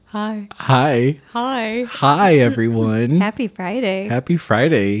Hi. Hi. Hi. Hi, everyone. Happy Friday. Happy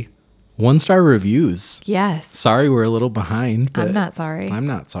Friday. 1-star reviews. Yes. Sorry we're a little behind, but I'm not sorry. I'm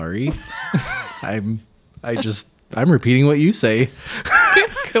not sorry. I'm repeating what you say.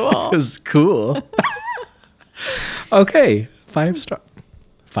 Cool. It's cool. Okay. 5-star.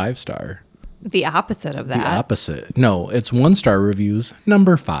 5-star. The opposite of The that. opposite. No, it's 1-star reviews,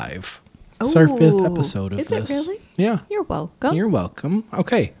 number 5. It's our 5th episode of is this. it really? Yeah. You're welcome. You're welcome.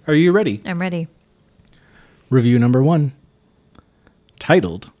 Okay. Are you ready? I'm ready. Review number 1.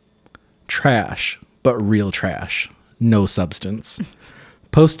 Titled, Trash, but Real Trash. No Substance.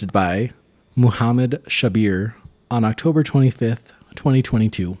 Posted by Muhammad Shabir on October 25th,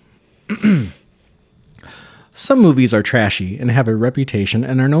 2022. Some movies are trashy and have a reputation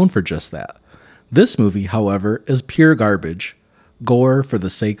and are known for just that. This movie, however, is pure garbage. Gore for the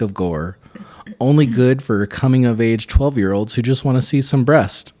sake of gore. Only good for coming-of-age 12-year-olds who just want to see some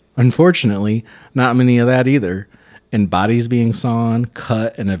breast. Unfortunately, not many of that either. And bodies being sawn,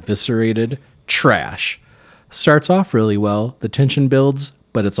 cut, and eviscerated. Trash. Starts off really well, the tension builds,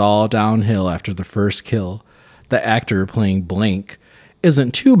 but it's all downhill after the first kill. The actor playing Blank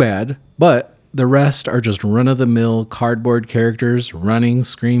isn't too bad, but the rest are just run-of-the-mill cardboard characters running,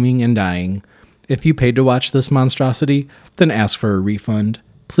 screaming, and dying. If you paid to watch this monstrosity, then ask for a refund.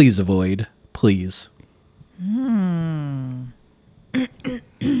 Please avoid. Please.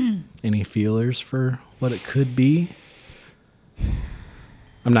 Any feelers for what it could be?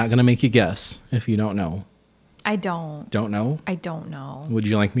 I'm not going to make you guess if you don't know. I don't. Don't know? I don't know. Would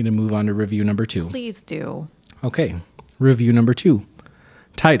you like me to move on to review number 2? Please do. Okay. Review number 2.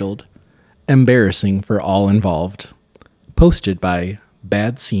 Titled, Embarrassing for All Involved. Posted by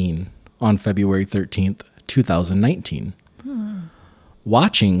Bad Scene on February 13th, 2019.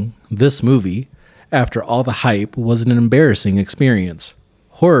 Watching this movie, after all the hype, was an embarrassing experience.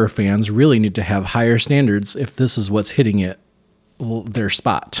 Horror fans really need to have higher standards if this is what's hitting it their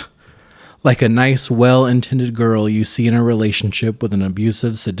spot. Like a nice, well-intended girl you see in a relationship with an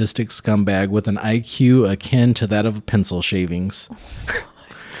abusive, sadistic scumbag with an IQ akin to that of pencil shavings.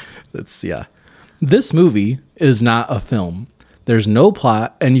 Yeah. This movie is not a film. There's no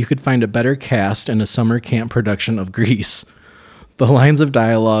plot, and you could find a better cast in a summer camp production of Grease. The lines of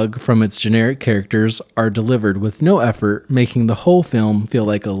dialogue from its generic characters are delivered with no effort, making the whole film feel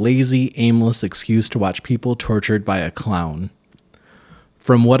like a lazy, aimless excuse to watch people tortured by a clown.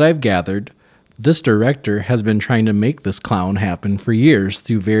 From what I've gathered, this director has been trying to make this clown happen for years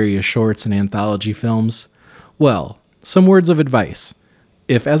through various shorts and anthology films. Well, some words of advice.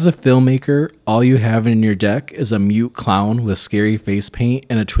 If as a filmmaker, all you have in your deck is a mute clown with scary face paint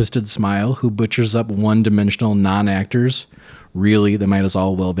and a twisted smile who butchers up one-dimensional non-actors, really, they might as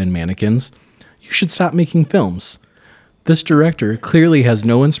well been mannequins, you should stop making films. This director clearly has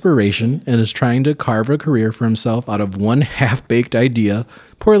no inspiration and is trying to carve a career for himself out of one half-baked idea,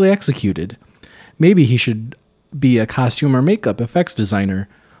 poorly executed. Maybe he should be a costume or makeup effects designer,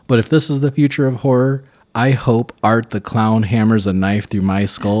 but if this is the future of horror, I hope Art the Clown hammers a knife through my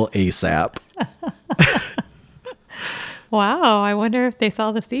skull ASAP. Wow. I wonder if they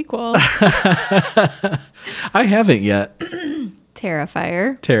saw the sequel. I haven't yet.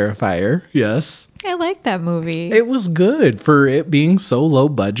 Terrifier. Yes. I like that movie. It was good for it being so low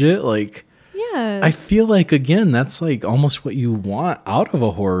budget. Like, yeah. I feel like, again, that's like almost what you want out of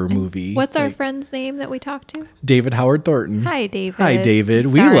a horror movie. What's our like, friend's name that we talked to? David Howard Thornton. Hi, David. Hi, David.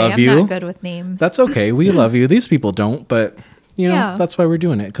 We Sorry, love you. I'm not good with names. That's okay. We love you. These people don't, but you know, Yeah. that's why we're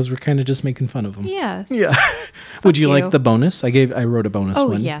doing it, because we're kind of just making fun of them. Yes. Yeah. Would you you. like the bonus? I wrote a bonus Oh,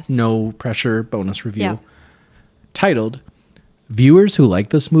 one. yes. No pressure bonus review. Yeah. Titled, Viewers Who Like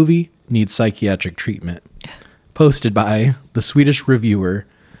This Movie Need Psychiatric Treatment. Posted by the Swedish reviewer,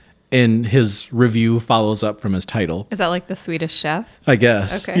 and his review follows up from his title. Is that like the Swedish Chef? I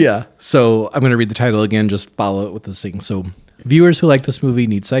guess. Okay. Yeah. So I'm going to read the title again, just follow it with this thing. So, viewers who like this movie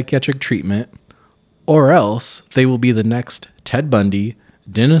need psychiatric treatment, or else they will be the next Ted Bundy,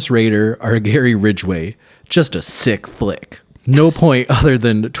 Dennis Rader, or Gary Ridgway. Just a sick flick. No point other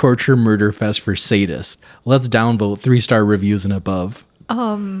than torture murder fest for sadists. Let's downvote 3-star reviews and above.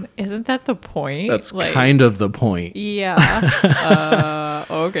 Isn't that the point? That's kind of the point. Yeah.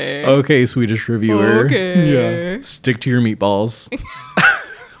 Okay. Okay, Swedish reviewer. Okay. Yeah. Stick to your meatballs.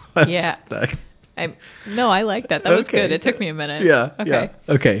 Yeah. Stuck. No, I like that. That was Okay. good. It took me a minute. Yeah. Okay.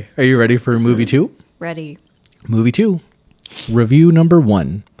 Yeah. Okay. Are you ready for movie 2? Ready. Movie 2. Review number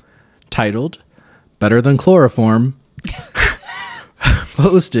 1. Titled, Better Than Chloroform.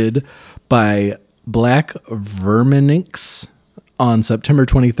 Posted by Black Verminix on September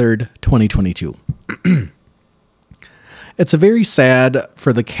 23rd, 2022. It's a very sad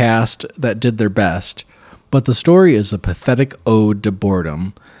for the cast that did their best, but the story is a pathetic ode to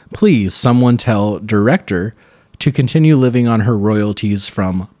boredom. Please, someone tell director to continue living on her royalties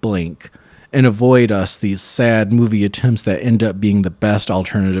from blank and avoid us these sad movie attempts that end up being the best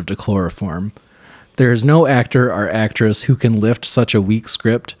alternative to chloroform. There is no actor or actress who can lift such a weak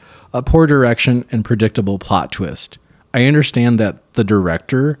script, a poor direction, and predictable plot twist. I understand that the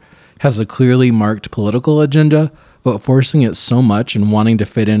director has a clearly marked political agenda, but forcing it so much and wanting to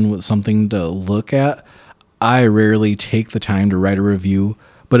fit in with something to look at, I rarely take the time to write a review,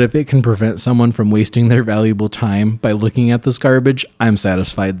 but if it can prevent someone from wasting their valuable time by looking at this garbage, I'm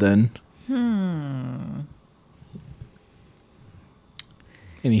satisfied then.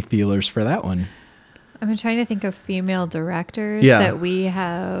 Any feelers for that one? I'm trying to think of female directors Yeah. that we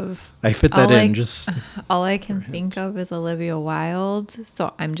have. I fit that in. Just All I can think of is Olivia Wilde,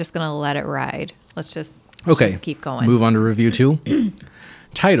 so I'm just going to let it ride. Let's just keep going. Move on to review 2.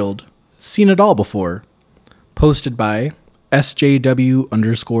 Titled, Seen It All Before. Posted by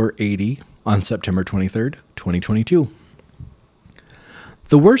SJW_80 on September 23rd, 2022.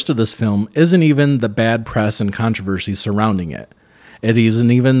 The worst of this film isn't even the bad press and controversy surrounding it. It isn't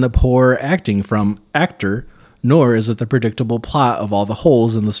even the poor acting from actor, nor is it the predictable plot of all the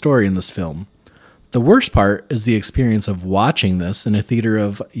holes in the story in this film. The worst part is the experience of watching this in a theater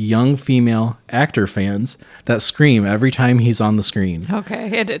of young female actor fans that scream every time he's on the screen. Okay,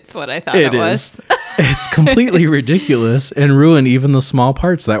 it's what I thought it was. It's completely ridiculous and ruined even the small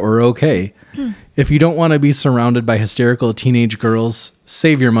parts that were okay. If you don't want to be surrounded by hysterical teenage girls,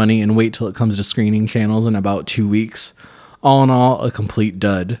 save your money and wait till it comes to screening channels in about 2 weeks. All in all, a complete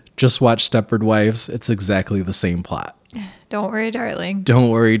dud. Just watch Stepford Wives. It's exactly the same plot. Don't worry, darling. Don't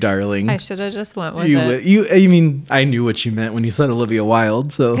worry, darling. I should have just went with it. I mean, I knew what you meant when you said Olivia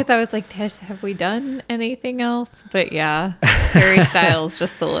Wilde, so. Because I was like, have we done anything else? But yeah, Harry Styles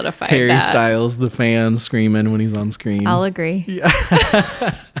just solidified Harry that. Styles, the fan screaming when he's on screen. I'll agree. Yeah.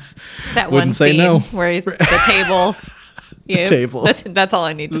 That Wouldn't one say scene no. where he's the table. Yep, table. That's all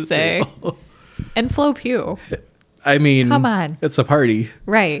I need to say. Table. And Flo Pugh. I mean, Come on. It's a party.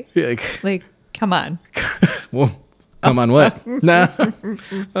 Right. Like, Come on. well, come on, what? Nah.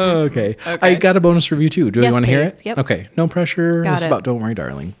 Okay. I got a bonus review too. Do you want to hear it? Yep. Okay. No pressure. Got This is it. about Don't Worry,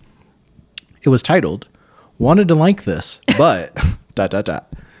 Darling. It was titled, Wanted to Like This, but... ...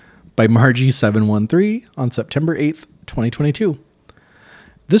 by Margie713 on September 8th, 2022.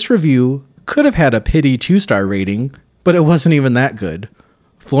 This review could have had a pity 2-star rating, but it wasn't even that good.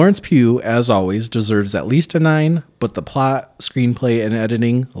 Florence Pugh, as always, deserves at least a 9, but the plot, screenplay, and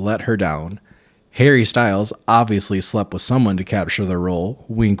editing let her down. Harry Styles obviously slept with someone to capture the role.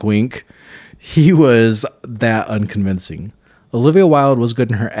 Wink, wink. He was that unconvincing. Olivia Wilde was good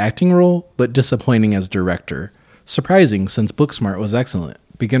in her acting role, but disappointing as director. Surprising, since Booksmart was excellent.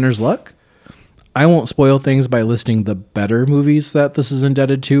 Beginner's luck? I won't spoil things by listing the better movies that this is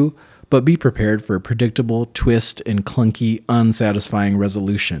indebted to, but be prepared for a predictable twist and clunky, unsatisfying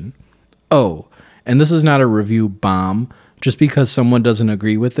resolution. Oh, and this is not a review bomb. Just because someone doesn't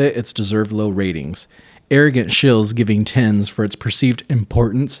agree with it, it's deserved low ratings. Arrogant shills giving 10s for its perceived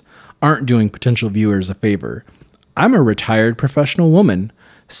importance aren't doing potential viewers a favor. I'm a retired professional woman,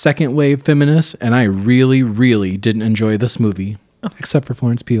 second wave feminist, and I really, really didn't enjoy this movie. Except for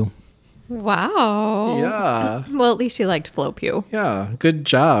Florence Pugh. Wow. Yeah. Well, at least she liked Flo Pugh. Yeah. Good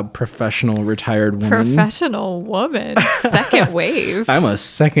job, professional retired woman. Professional woman. Second wave. I'm a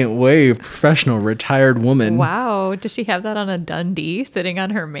second wave professional retired woman. Wow. Does she have that on a Dundee sitting on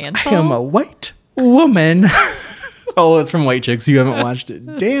her mantle? I am a white woman. Oh, it's from White Chicks. You haven't watched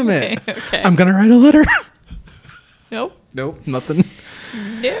it. Damn it. Okay. I'm going to write a letter. Nope. Nope. Nothing.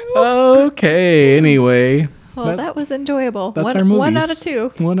 No. Okay. Anyway. Well, that was enjoyable. That's our movies. 1 out of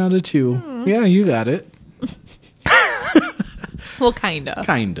 2. 1 out of 2. Yeah, you got it. Well, kinda.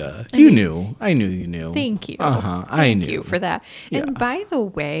 Kinda. You knew. I knew you knew. Thank you. I knew. Thank you for that. Yeah. And by the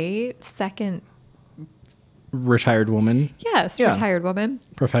way, second, Retired woman. yes, Yeah. retired woman.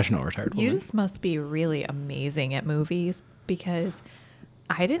 Professional retired woman. You just must be really amazing at movies because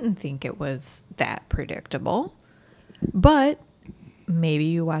I didn't think it was that predictable. But maybe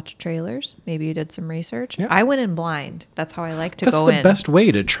you watched trailers. Maybe you did some research. Yeah. I went in blind. That's how I like to That's go the in. best way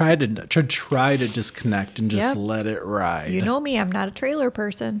to try to disconnect and just Yep. let it ride. You know me. I'm not a trailer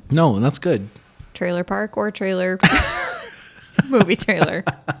person. No, and that's good. Trailer park or trailer movie trailer.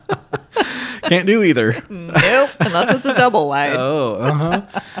 Can't do either. Nope. Unless it's a double wide. Oh,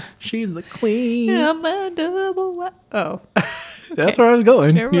 She's the queen. I'm a double wide. Oh. That's where I was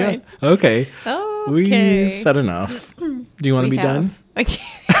going. Never mind. Yeah. Okay. Okay. We've said enough. Do you want to be done? Okay.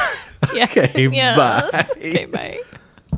 Yeah. Okay, Yes. bye. Okay, bye.